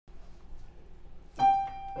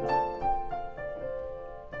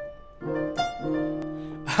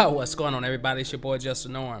What's going on, everybody? It's your boy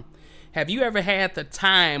Justin Norm. Have you ever had the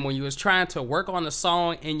time when you was trying to work on a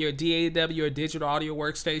song in your DAW or digital audio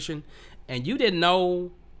workstation and you didn't know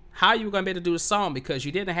how you were going to be able to do the song because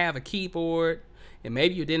you didn't have a keyboard, and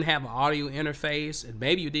maybe you didn't have an audio interface, and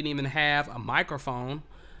maybe you didn't even have a microphone?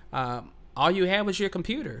 All you had was your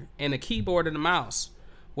computer and a keyboard and a mouse.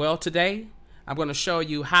 Well, today I'm going to show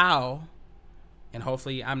you how, and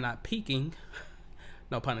hopefully I'm not peeking,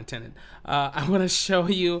 no pun intended. I'm going to show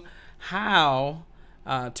you how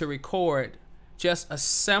to record just a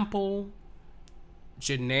simple,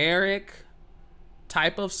 generic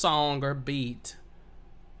type of song or beat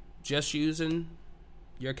just using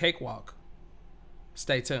your Cakewalk.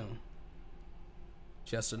 Stay tuned.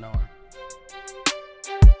 Justin Norm.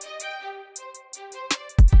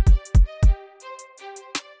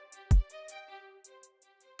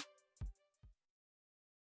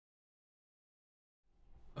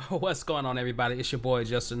 What's going on, everybody? It's your boy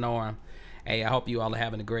Justin Norm. Hey, I hope you all are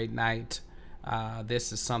having a great night.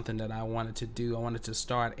 This is something that I wanted to do. I wanted to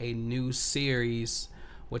start a new series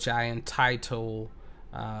which I entitle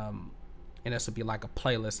and this will be like a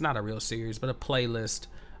playlist, not a real series, but a playlist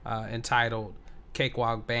entitled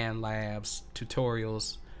Cakewalk Bandlabs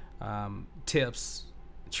tutorials, tips,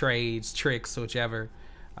 trades, tricks, whichever.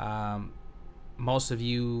 Most of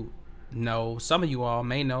you know, some of you all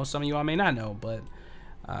may know, some of you all may not know, but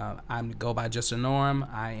I go by Justin Norm.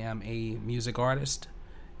 I am a music artist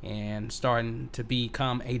and starting to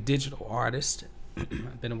become a digital artist.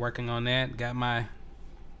 I've been working on that. Got my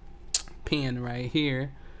pen right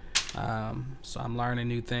here. So I'm learning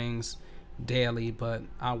new things daily, but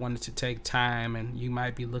I wanted to take time, and you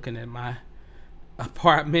might be looking at my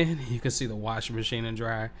apartment. You can see the washing machine and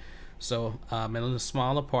dryer. So I'm in a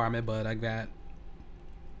small apartment, but I got,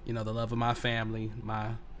 you know, the love of my family,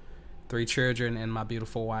 my 3 children and my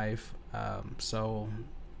beautiful wife. So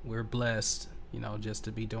we're blessed, you know, just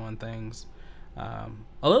to be doing things. A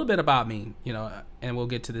little bit about me, you know, and we'll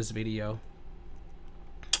get to this video.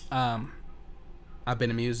 I've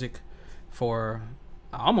been in music for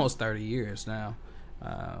almost 30 years now.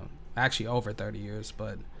 Actually over 30 years,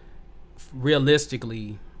 but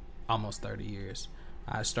realistically almost 30 years.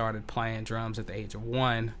 I started playing drums at the age of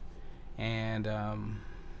 1, and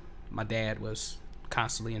my dad was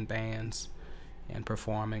constantly in bands and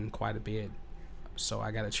performing quite a bit, so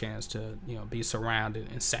I got a chance to, you know, be surrounded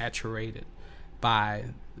and saturated by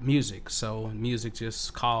music. So music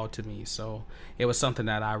just called to me, so it was something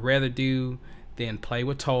that I'd rather do than play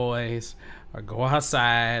with toys or go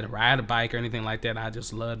outside, ride a bike or anything like that. I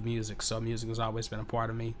just loved music, so music has always been a part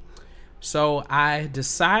of me. So I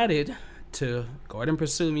decided to go ahead and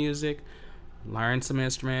pursue music, learn some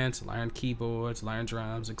instruments, learn keyboards, learn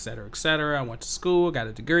drums, etc., etc. I went to school, got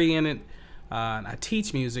a degree in it, and I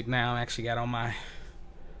teach music now. I actually got on my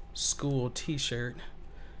school t-shirt,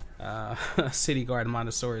 City Garden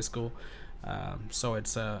Montessori School. So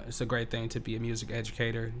it's a great thing to be a music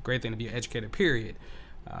educator, great thing to be an educator, period,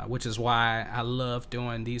 which is why I love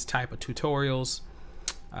doing these type of tutorials.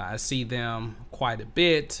 I see them quite a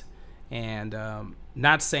bit, and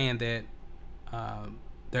not saying that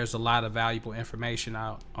there's a lot of valuable information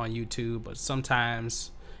out on YouTube, but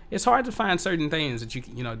sometimes it's hard to find certain things that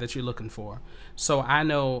you know that you're looking for. So I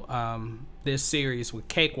know this series with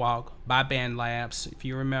Cakewalk by Bandlab. If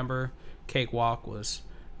you remember, Cakewalk was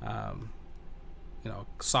you know,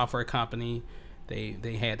 software company.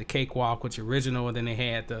 They had the Cakewalk, which original, and then they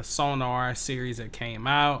had the Sonar series that came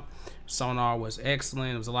out. Sonar was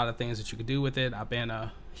excellent. There was a lot of things that you could do with it. I've been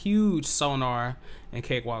a huge Sonar and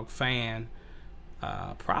Cakewalk fan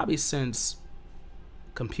probably since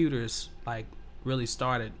computers like really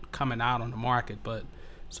started coming out on the market. But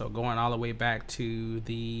so going all the way back to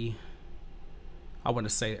the, I want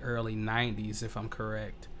to say early 90s if I'm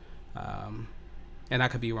correct, and I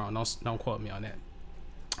could be wrong, don't quote me on that,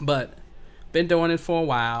 but been doing it for a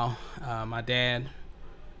while. My dad,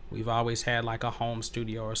 we've always had like a home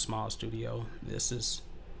studio or a small studio. This is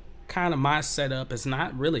kind of my setup. It's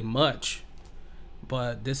not really much,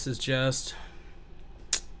 but this is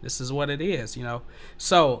what it is, you know.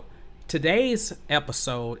 So today's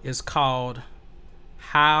episode is called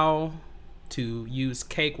How to Use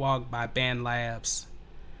Cakewalk by Bandlab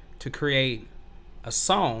to create a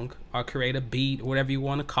song or create a beat, whatever you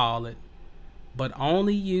want to call it, but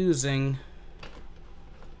only using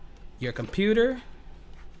your computer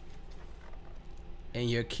and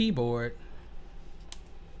your keyboard,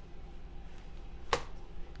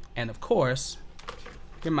 and of course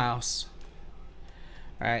your mouse.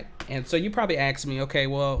 All right, and so you probably ask me, okay,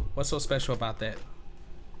 well, what's so special about that?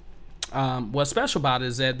 What's special about it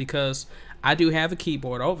is that because I do have a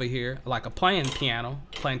keyboard over here, like a playing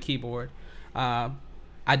keyboard,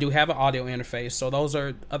 I do have an audio interface, so those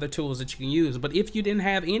are other tools that you can use. But if you didn't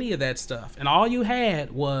have any of that stuff and all you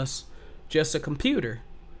had was just a computer,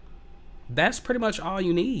 that's pretty much all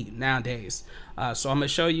you need nowadays. So I'm going to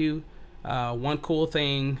show you one cool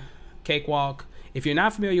thing, Cakewalk. If you're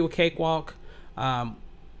not familiar with Cakewalk,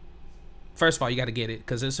 first of all, you got to get it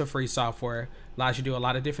because it's a free software. Allows you to do a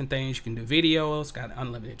lot of different things. You can do videos, got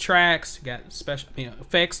unlimited tracks, you got special,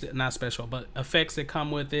 effects, not special, but effects that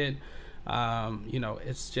come with it.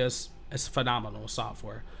 It's phenomenal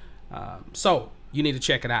software. So you need to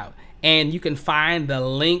check it out, and you can find the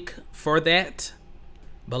link for that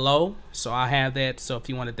below. So I have that. So if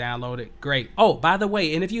you want to download it, great. Oh, by the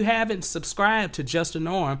way, and if you haven't subscribed to Just a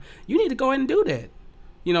Norm, you need to go ahead and do that.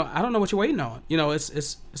 I don't know what you're waiting on.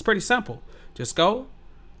 It's pretty simple. Just go,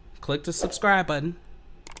 click the subscribe button,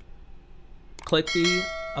 click the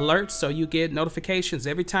alerts so you get notifications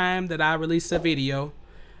every time that I release a video.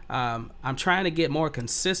 I'm trying to get more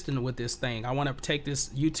consistent with this thing. I want to take this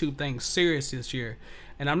YouTube thing serious this year,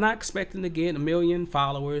 and I'm not expecting to get 1 million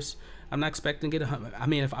followers. I'm not expecting to get 100. I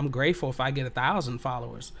mean, if I'm grateful if I get 1,000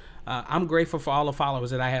 followers. I'm grateful for all the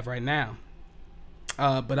followers that I have right now.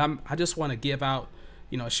 But I just want to give out,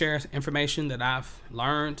 share information that I've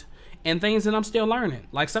learned and things that I'm still learning.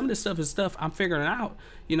 Like some of this stuff is stuff I'm figuring out,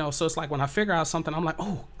 so it's like when I figure out something, I'm like,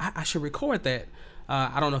 oh, I should record that.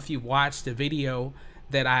 I don't know if you watched the video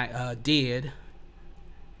that I did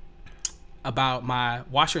about my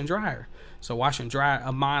washer and dryer. So washer and dryer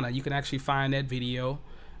Amana, you can actually find that video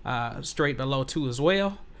straight below too as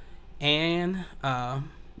well. And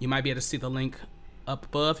you might be able to see the link up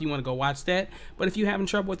above if you want to go watch that. But if you're having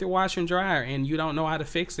trouble with your washer and dryer and you don't know how to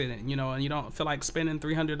fix it, and you don't feel like spending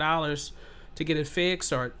 $300 to get it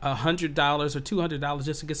fixed, or $100 or $200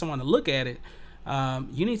 just to get someone to look at it,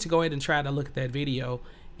 you need to go ahead and try to look at that video.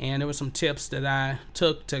 And there were some tips that I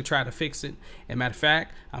took to try to fix it. And matter of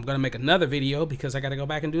fact, I'm going to make another video because I got to go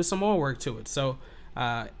back and do some more work to it. So,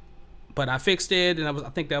 but I fixed it, and I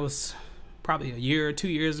think that was probably a year or 2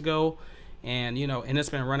 years ago. And, and it's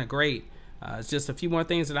been running great. It's just a few more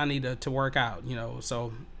things that I need to work out,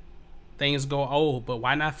 so things go old, but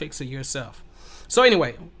why not fix it yourself? So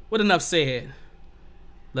anyway, with enough said,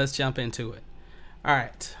 let's jump into it. All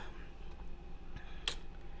right.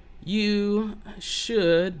 You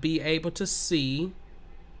should be able to see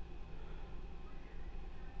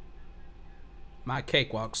my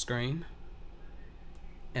Cakewalk screen,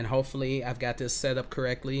 and hopefully I've got this set up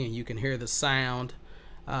correctly and you can hear the sound.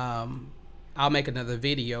 I'll make another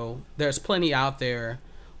video. There's plenty out there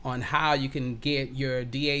on how you can get your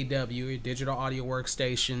DAW, your digital audio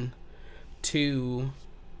workstation, to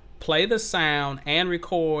play the sound and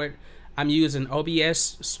record. I'm using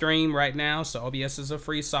OBS Stream right now. So OBS is a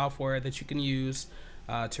free software that you can use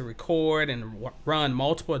to record and run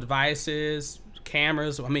multiple devices,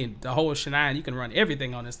 cameras. I mean, the whole shenanigan. You can run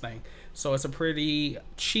everything on this thing. So it's a pretty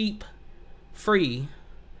cheap, free,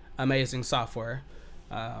 amazing software.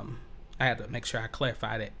 I had to make sure I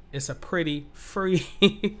clarified it. It's a pretty free.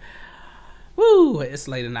 Woo! It's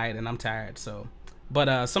late at night and I'm tired. So,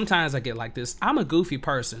 but sometimes I get like this. I'm a goofy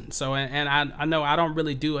person, so and I know I don't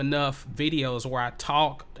really do enough videos where I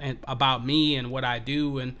talk about me and what I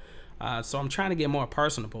do, and so I'm trying to get more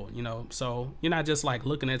personable. So you're not just like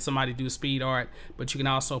looking at somebody do speed art, but you can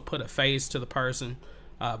also put a face to the person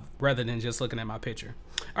rather than just looking at my picture.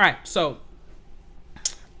 All right, so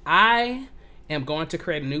I am going to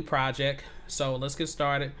create a new project, so let's get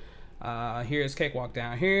started. Here's Cakewalk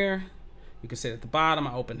down here. You can see it at the bottom.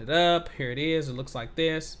 I open it up. Here it is. It looks like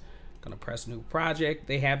this. I'm gonna press new project.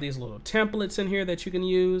 They have these little templates in here that you can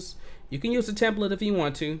use. You can use a template if you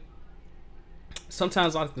want to.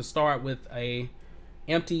 Sometimes I like to start with a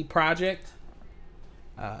empty project.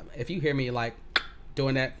 If you hear me like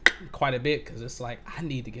doing that quite a bit, because it's like I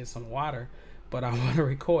need to get some water, but I want to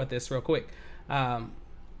record this real quick.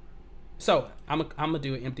 So I'm gonna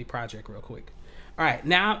do an empty project real quick. All right,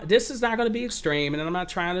 now this is not gonna be extreme, and I'm not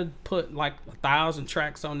trying to put like 1,000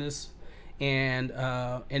 tracks on this, and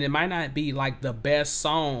it might not be like the best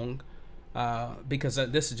song because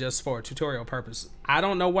this is just for a tutorial purpose. I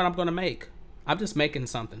don't know what I'm gonna make. I'm just making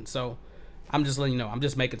something, so I'm just letting you know I'm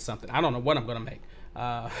just making something. I don't know what I'm gonna make.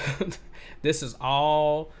 This is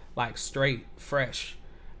all like straight fresh.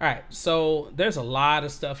 All right, so there's a lot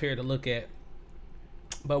of stuff here to look at.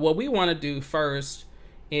 But what we want to do first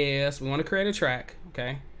is we want to create a track,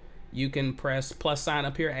 okay? You can press plus sign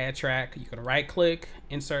up here, add track. You can right click,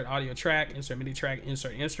 insert audio track, insert MIDI track,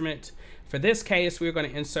 insert instrument. For this case, we're going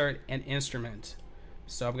to insert an instrument.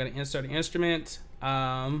 So I'm going to insert an instrument.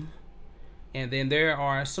 And then there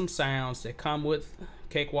are some sounds that come with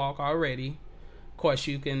Cakewalk already. Of course,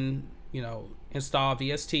 you can, you know, install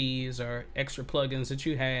VSTs or extra plugins that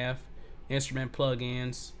you have, instrument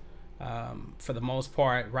plugins. For the most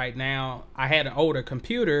part, right now, I had an older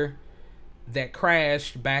computer that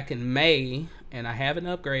crashed back in May, and I haven't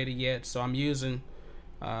upgraded yet, so I'm using,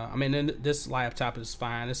 I mean, this laptop is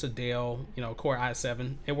fine. It's a Dell, you know, Core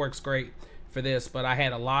i7. It works great for this, but I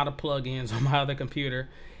had a lot of plugins on my other computer,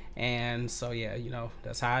 and so yeah, you know,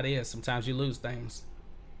 that's how it is. Sometimes you lose things.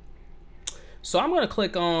 So I'm gonna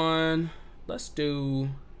click on, let's do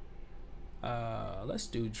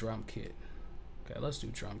drum kit. Okay, let's do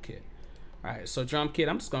drum kit. All right, so drum kit,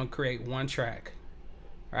 I'm just gonna create one track.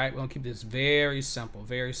 All right, we're gonna keep this very simple,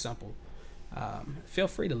 very simple. Feel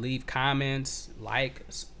free to leave comments, like,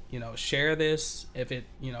 you know, share this if it,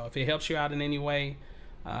 you know, if it helps you out in any way.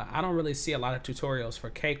 I don't really see a lot of tutorials for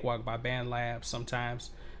Cakewalk by Bandlab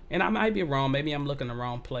sometimes, and I might be wrong. Maybe I'm looking in the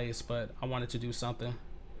wrong place, but I wanted to do something.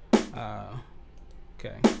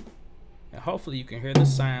 Okay, and hopefully you can hear the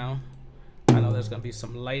sound. I know there's gonna be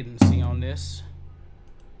some latency on this.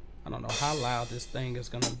 I don't know how loud this thing is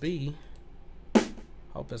gonna be.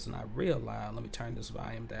 Hope it's not real loud. Let me turn this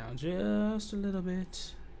volume down just a little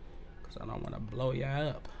bit, because I don't want to blow you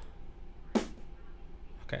up.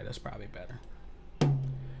 Okay, that's probably better.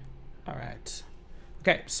 All right.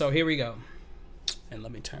 Okay, so here we go. And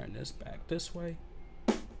let me turn this back this way.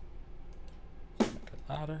 Make it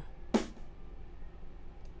louder.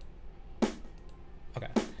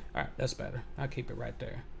 Okay. All right, that's better. I'll keep it right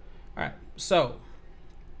there. All right, so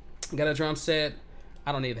got a drum set.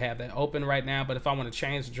 I don't need to have that open right now, but if I want to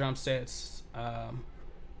change the drum sets,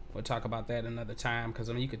 we'll talk about that another time, because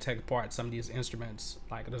I mean, you could take apart some of these instruments.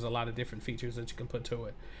 Like, there's a lot of different features that you can put to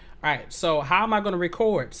it. All right, so how am I going to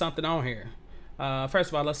record something on here? First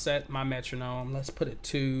of all, let's set my metronome. Let's put it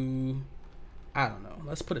to, I don't know,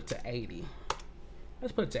 let's put it to 80.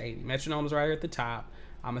 Let's put it to 80. Metronome's right here at the top.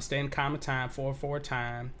 I'm gonna stay in common time, 4/4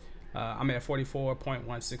 time. I'm at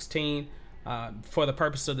 44.116. For the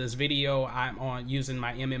purpose of this video, I'm on using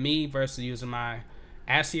my MME versus using my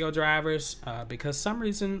ASIO drivers, because some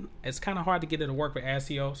reason it's kind of hard to get it to work with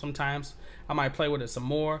ASIO. Sometimes I might play with it some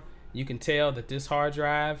more. You can tell that this hard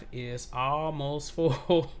drive is almost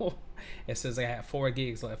full. It says I have 4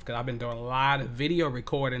 gigs left, because I've been doing a lot of video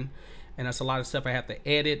recording, and that's a lot of stuff I have to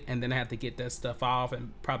edit, and then I have to get that stuff off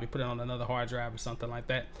and probably put it on another hard drive or something like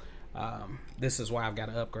that. This is why I've got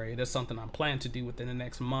to upgrade. It's something I'm planning to do within the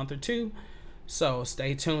next month or two, so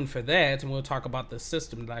stay tuned for that, and we'll talk about the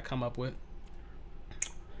system that I come up with.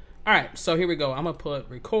 All right, so here we go. I'm gonna put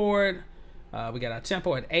record. We got our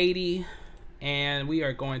tempo at 80, and we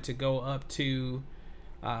are going to go up to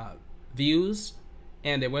views,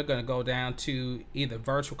 and then we're going to go down to either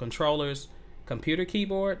virtual controllers, computer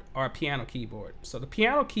keyboard, or piano keyboard. So the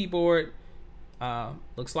piano keyboard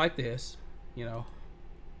looks like this, you know.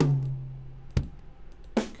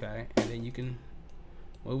 Okay, and then you can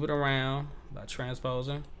move it around by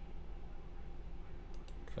transposing.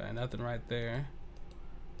 Okay, nothing right there.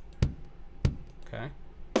 Okay,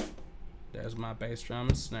 there's my bass drum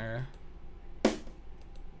and snare.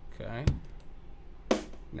 Okay,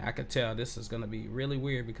 now I can tell this is gonna be really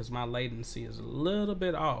weird because my latency is a little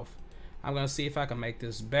bit off. I'm gonna see if I can make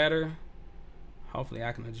this better. Hopefully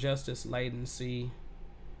I can adjust this latency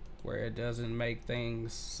where it doesn't make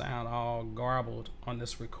things sound all garbled on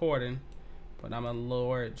this recording, but I'm gonna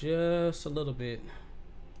lower it just a little bit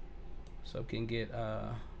so it can get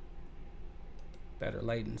better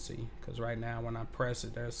latency, because right now when I press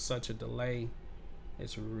it, there's such a delay.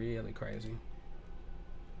 It's really crazy.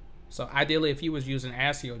 So ideally, if you was using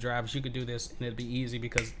ASIO drivers, you could do this and it'd be easy,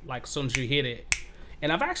 because like as soon as you hit it,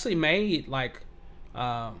 and I've actually made like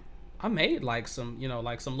I made like some, you know,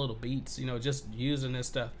 like some little beats, you know, just using this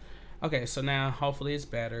stuff. Okay, so now hopefully it's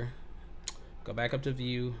better. Go back up to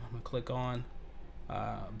view. I'm gonna click on,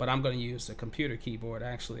 but I'm gonna use the computer keyboard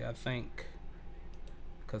actually, I think,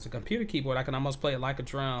 because the computer keyboard I can almost play it like a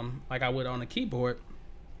drum, like I would on a keyboard.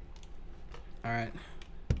 All right.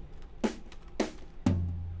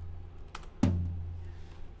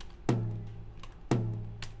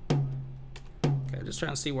 Okay, just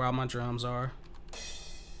trying to see where all my drums are.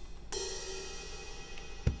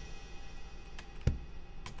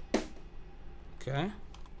 Okay.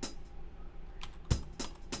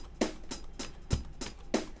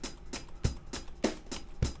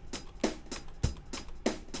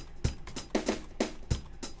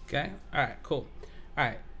 Okay, all right, cool. All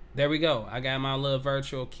right, there we go. I got my little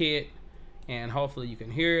virtual kit, and hopefully you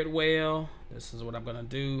can hear it well. This is what I'm gonna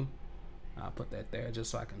do. I'll put that there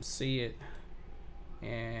just so I can see it.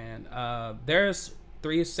 And there's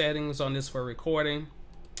three settings on this for recording.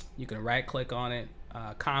 You can right click on it.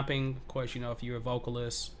 Comping, of course, you know, if you're a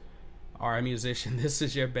vocalist or a musician, this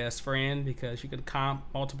is your best friend because you can comp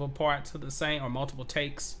multiple parts of the same or multiple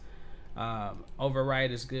takes.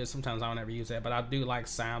 Overwrite is good. Sometimes I don't ever use that, but I do like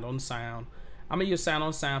sound on sound. I'm gonna use sound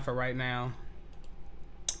on sound for right now.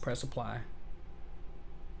 Press apply.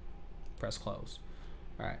 Press close.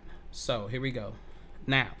 All right, so here we go.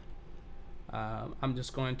 Now, I'm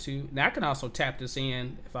just going to, now I can also tap this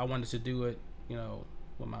in if I wanted to do it, you know,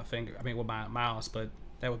 with my finger, I mean with my mouse, but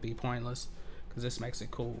that would be pointless because this makes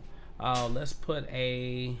it cool. Let's put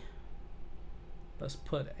a,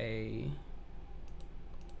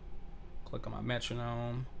 click on my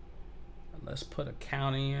metronome. Let's put a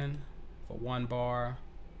count in for 1 bar.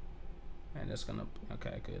 And it's gonna,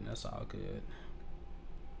 okay, good, that's all good.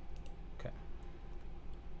 Okay.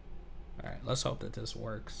 All right, let's hope that this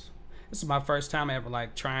works. This is my first time ever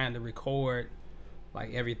like trying to record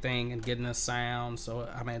like everything and getting a sound. So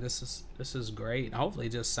I mean, this is great. Hopefully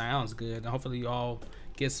it just sounds good. And hopefully you all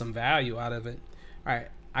get some value out of it. All right,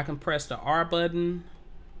 I can press the R button.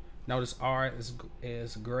 Notice R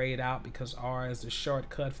is grayed out because R is the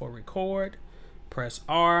shortcut for record. Press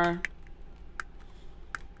R.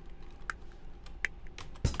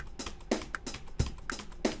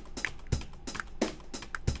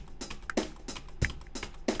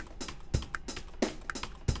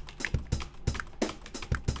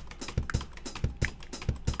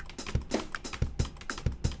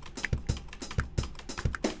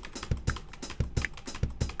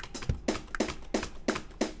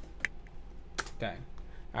 Okay,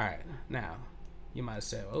 all right, now you might have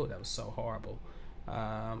said, oh, that was so horrible.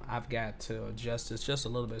 I've got to adjust this just a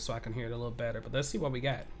little bit so I can hear it a little better, but let's see what we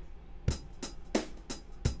got.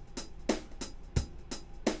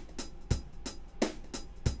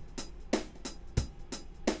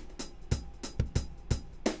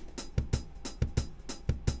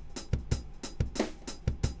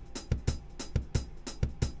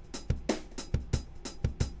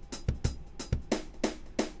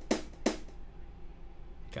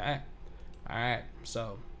 Okay, all right,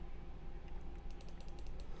 so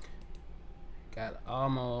got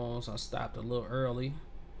almost, I stopped a little early,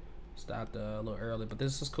 but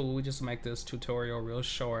this is cool. We just make this tutorial real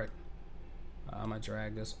short. I'm gonna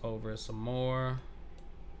drag this over some more.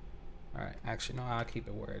 All right, actually no, I'll keep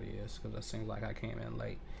it where it is because it seems like I came in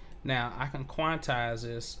late. Now I can quantize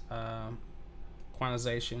this.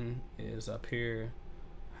 Quantization is up here,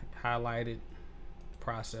 highlighted,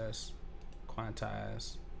 process,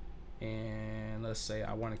 quantize, and let's say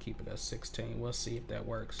I want to keep it at 16. We'll see if that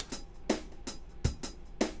works.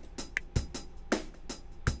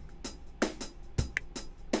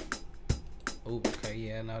 Ooh, okay,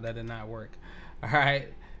 yeah, no, that did not work. All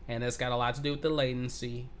right, and that's got a lot to do with the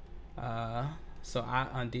latency. So I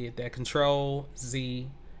undid that. Control Z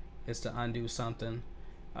is to undo something.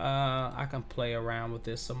 I can play around with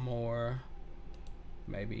this some more.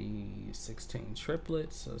 Maybe 16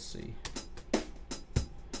 triplets. Let's see.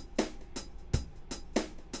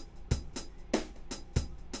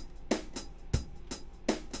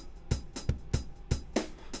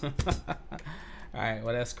 All right,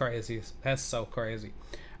 well, that's crazy. That's so crazy.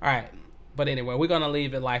 All right, but anyway, we're gonna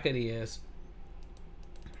leave it like it is.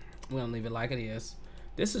 We're gonna leave it like it is.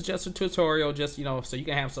 This is just a tutorial, just, you know, so you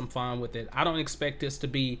can have some fun with it. I don't expect this to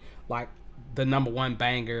be like the #1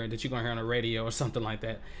 banger that you're gonna hear on the radio or something like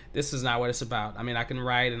that. This is not what it's about. I mean, I can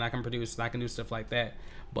write and I can produce and I can do stuff like that,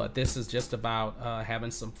 but this is just about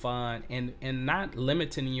having some fun and not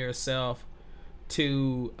limiting yourself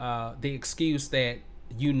to the excuse that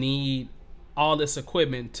you need all this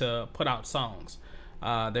equipment to put out songs.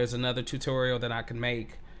 There's another tutorial that I can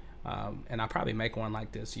make, and I'll probably make one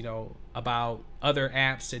like this, you know, about other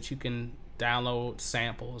apps that you can download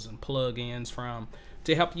samples and plugins from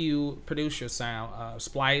to help you produce your sound.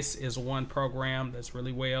 Splice is one program that's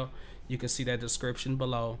really well. You can see that description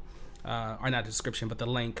below, or not description, but the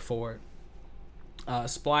link for it.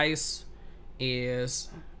 Splice is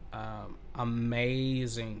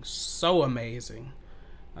amazing, so amazing.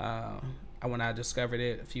 When I discovered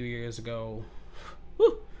it a few years ago,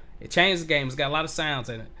 whew, it changed the game. It's got a lot of sounds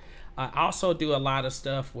in it. I also do a lot of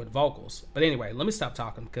stuff with vocals. But anyway, let me stop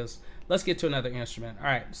talking because let's get to another instrument. All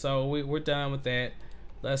right, so we're done with that.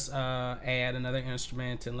 Let's add another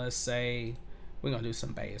instrument, and let's say we're gonna do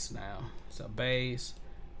some bass now. So bass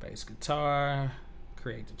guitar,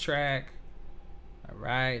 create the track. All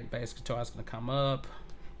right, bass guitar is gonna come up.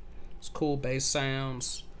 It's cool bass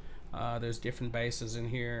sounds. There's different basses in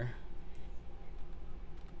here.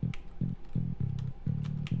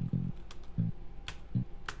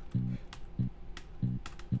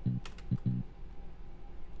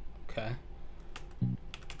 Okay.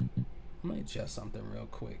 Let me adjust something real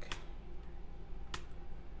quick.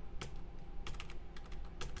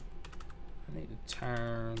 I need to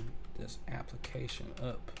turn this application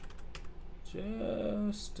up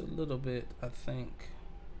just a little bit, I think.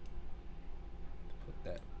 Put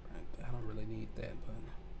that right there. I don't really need that, but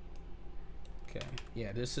okay.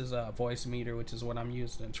 Yeah, this is a voice meter, which is what I'm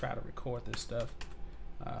using to try to record this stuff.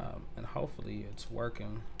 And hopefully it's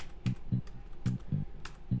working.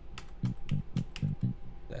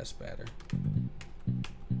 That's better.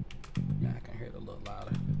 Now I can hear it a little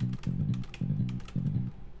louder.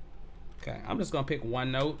 Okay, I'm just gonna pick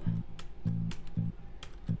one note.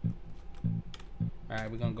 All right,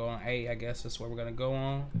 we're gonna go on A, I guess that's where we're gonna go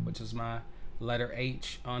on, which is my letter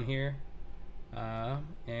H on here.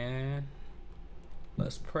 And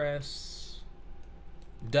let's press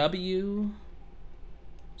W.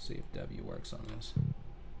 See if W works on this.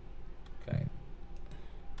 Okay.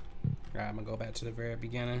 All right, I'm gonna go back to the very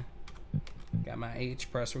beginning. Got my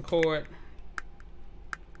H, press record.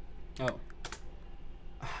 Oh.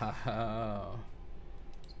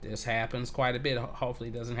 This happens quite a bit. Hopefully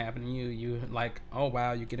it doesn't happen to you. You like, oh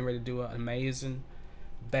wow, you're getting ready to do an amazing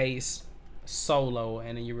bass solo,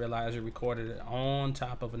 and then you realize you recorded it on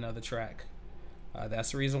top of another track.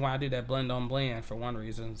 That's the reason why I do that blend on blend, for one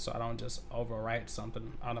reason, so I don't just overwrite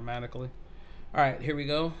something automatically. All right, here we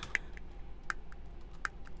go.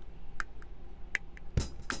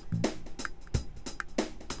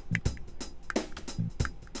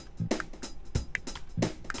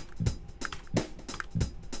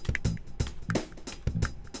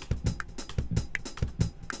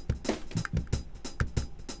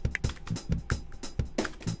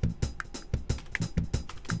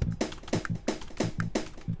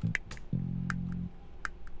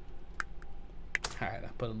 Alright, I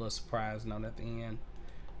put a little surprise note at the end.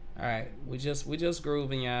 Alright, we just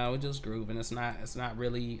grooving, y'all. We're just grooving. It's not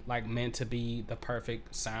really like meant to be the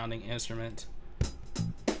perfect sounding instrument.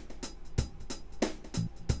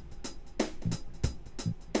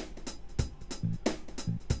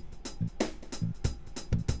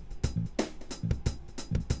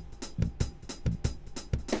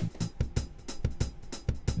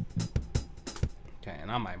 Okay,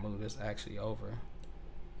 and I might move this actually over.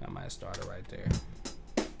 I might start it right there.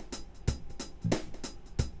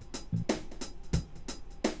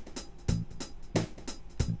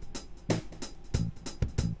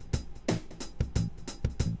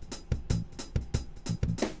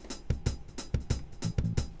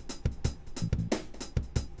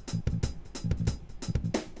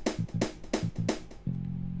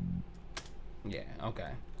 Yeah,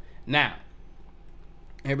 okay. Now,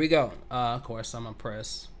 here we go. Of course, I'm gonna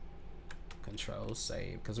press Control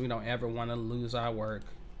Save because we don't ever want to lose our work.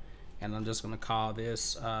 And I'm just gonna call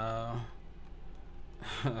this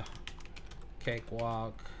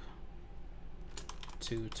Cakewalk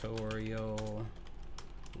Tutorial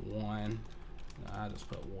 1. I'll just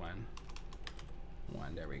put 1.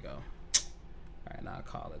 There we go. All right, now I'll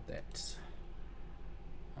call it that.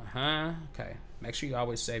 Okay. Make sure you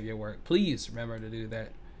always save your work. Please remember to do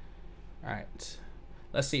that. All right.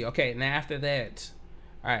 Let's see. Okay, now after that,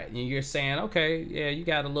 all right, you're saying, okay, yeah, you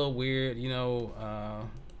got a little weird, you know,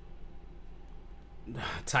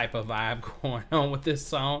 type of vibe going on with this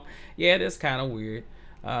song. Yeah, it is kind of weird.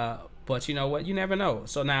 But you know what? You never know.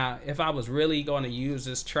 So now, if I was really going to use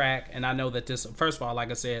this track, and I know that this, first of all, like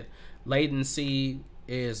I said, latency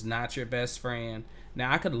is not your best friend.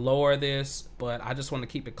 Now, I could lower this, but I just want to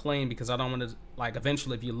keep it clean because I don't want to, like,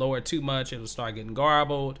 eventually if you lower it too much, it'll start getting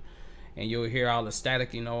garbled and you'll hear all the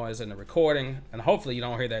staticky noise in the recording. And hopefully you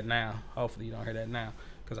don't hear that now. Hopefully you don't hear that now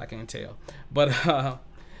because I can't tell. But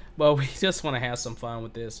we just want to have some fun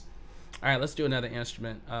with this. All right, let's do another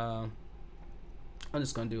instrument. I'm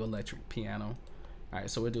just going to do electric piano. All right,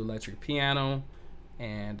 so we'll do electric piano.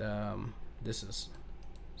 And this is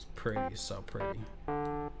pretty, so pretty.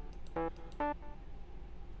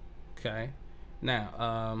 Okay,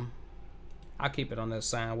 now I'll keep it on that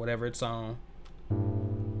sound, whatever it's on.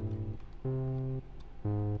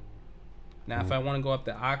 Now if I want to go up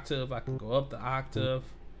the octave, I can go up the octave.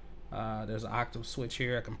 There's an octave switch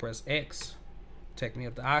here. I can press X, take me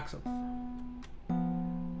up the octave.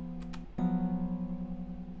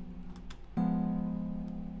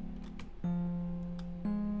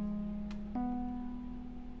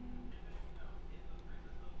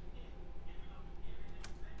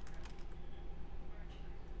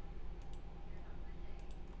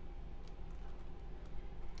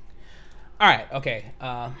 All right, okay.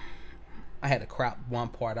 I had to crop one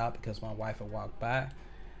part out because my wife had walked by.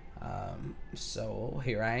 So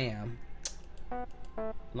here I am.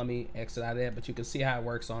 Let me exit out of that, but you can see how it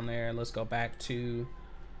works on there. Let's go back to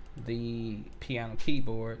the piano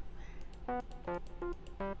keyboard.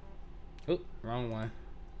 Oop, wrong one.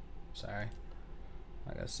 Sorry.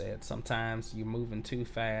 Like I said, sometimes you're moving too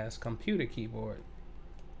fast. Computer keyboard.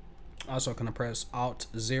 Also gonna press Alt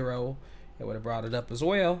 0. It would have brought it up as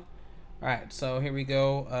well. Alright, so here we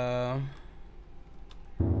go. Oh,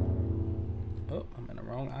 I'm in the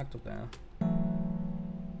wrong octave now.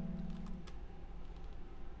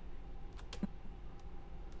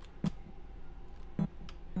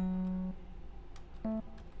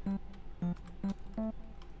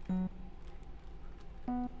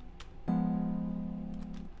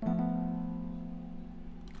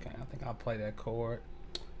 Okay, I think I'll play that chord.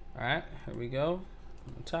 Alright, here we go.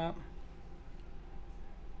 On the top.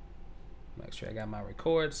 Make sure I got my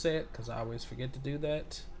record set, because I always forget to do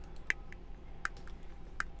that.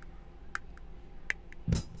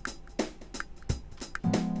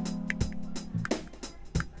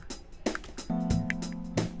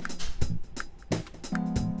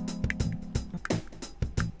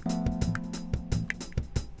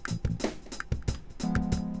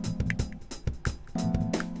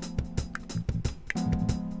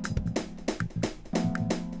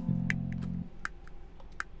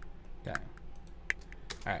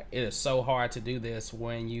 Alright, it is so hard to do this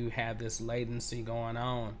when you have this latency going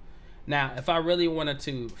on. Now, if I really wanted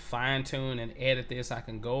to fine tune and edit this, I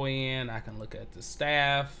can go in, I can look at the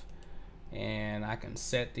staff, and I can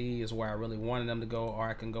set these where I really wanted them to go, or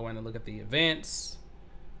I can go in and look at the events,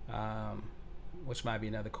 which might be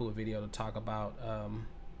another cool video to talk about.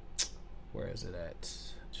 Where is it at?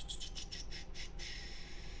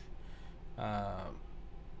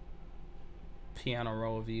 Piano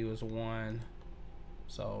roll view is one.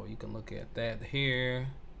 So you can look at that here,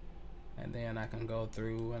 and then I can go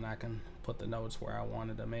through and I can put the notes where I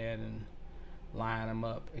wanted them at and line them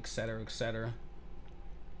up, etc., etc.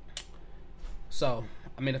 So,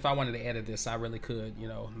 I mean, if I wanted to edit this, I really could, you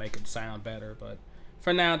know, make it sound better. But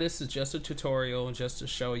for now, this is just a tutorial just to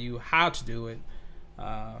show you how to do it.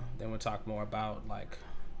 Then we'll talk more about like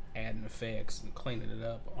adding effects and cleaning it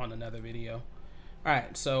up on another video. All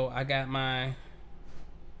right, so I got my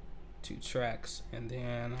 2 tracks, and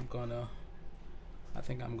then I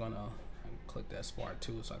think I'm gonna click that Spark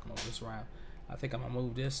 2 so I can move this around. I think I'm gonna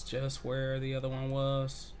move this just where the other one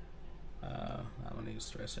was. I don't need to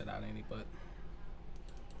stretch that out any, but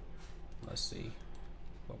let's see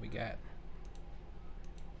what we got.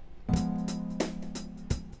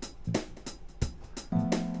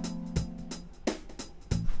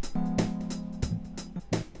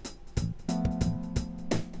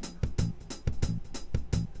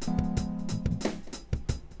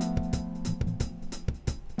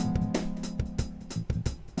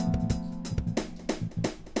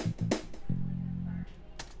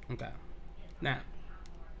 Okay, now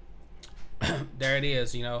there it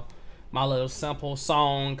is, you know, my little simple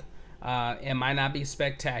song. It might not be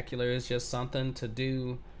spectacular, it's just something to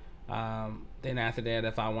do. Then after that,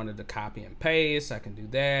 if I wanted to copy and paste, I can do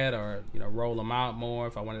that, or, you know, roll them out more.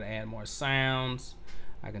 If I wanted to add more sounds,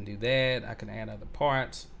 I can do that. I can add other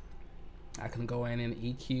parts. I can go in and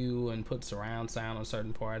EQ and put surround sound on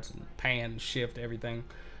certain parts and pan and shift everything.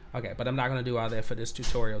 Okay, but I'm not going to do all that for this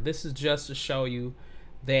tutorial. This is just to show you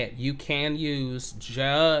that you can use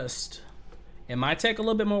just, it might take a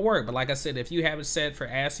little bit more work, but like I said, if you have it set for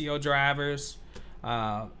ASIO drivers,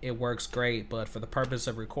 it works great. But for the purpose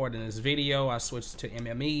of recording this video, I switched to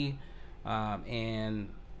MME, and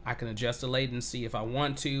I can adjust the latency if I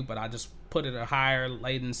want to, but I just put it at a higher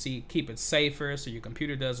latency, keep it safer so your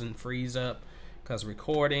computer doesn't freeze up, because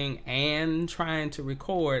recording and trying to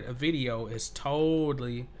record a video is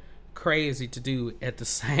totally crazy to do at the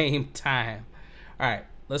same time. All right,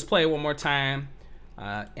 let's play it one more time,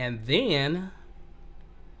 and then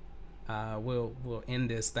we'll end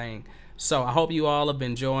this thing. So I hope you all have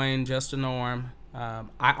been enjoying Just a Norm.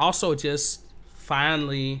 I also just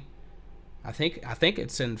finally, I think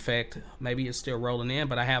it's in fact, maybe it's still rolling in,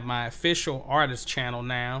 but I have my official artist channel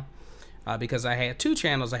now, because I had 2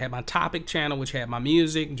 channels. I had my topic channel, which had my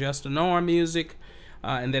music, Just a Norm music,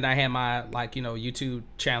 and then I had my, like, you know, YouTube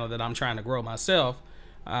channel that I'm trying to grow myself.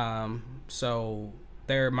 So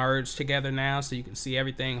they're merged together now, so you can see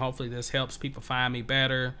everything. Hopefully this helps people find me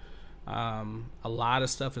better. A lot of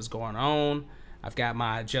stuff is going on. I've got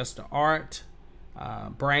my Just the Art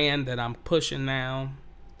brand that I'm pushing now,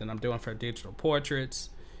 that I'm doing for digital portraits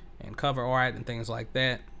and cover art and things like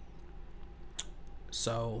that.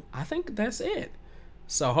 So I think that's it.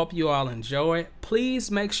 So I hope you all enjoy it. Please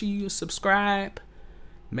make sure you subscribe,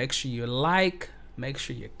 make sure you like, make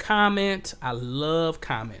sure you comment. I love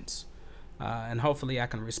comments. and hopefully I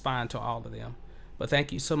can respond to all of them. But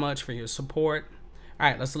thank you so much for your support. All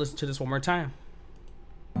right, let's listen to this one more time.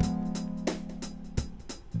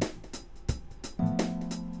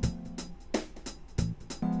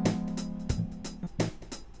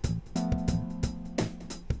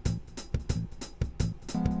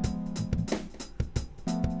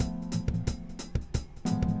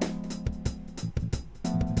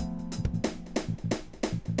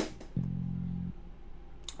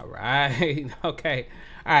 Right. Okay.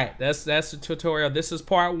 All right. That's the tutorial. This is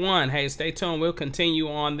part 1. Hey, stay tuned. We'll continue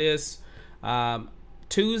on this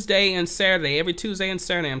Tuesday and Saturday. Every Tuesday and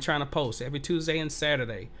Saturday, I'm trying to post every Tuesday and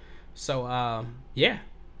Saturday. So yeah,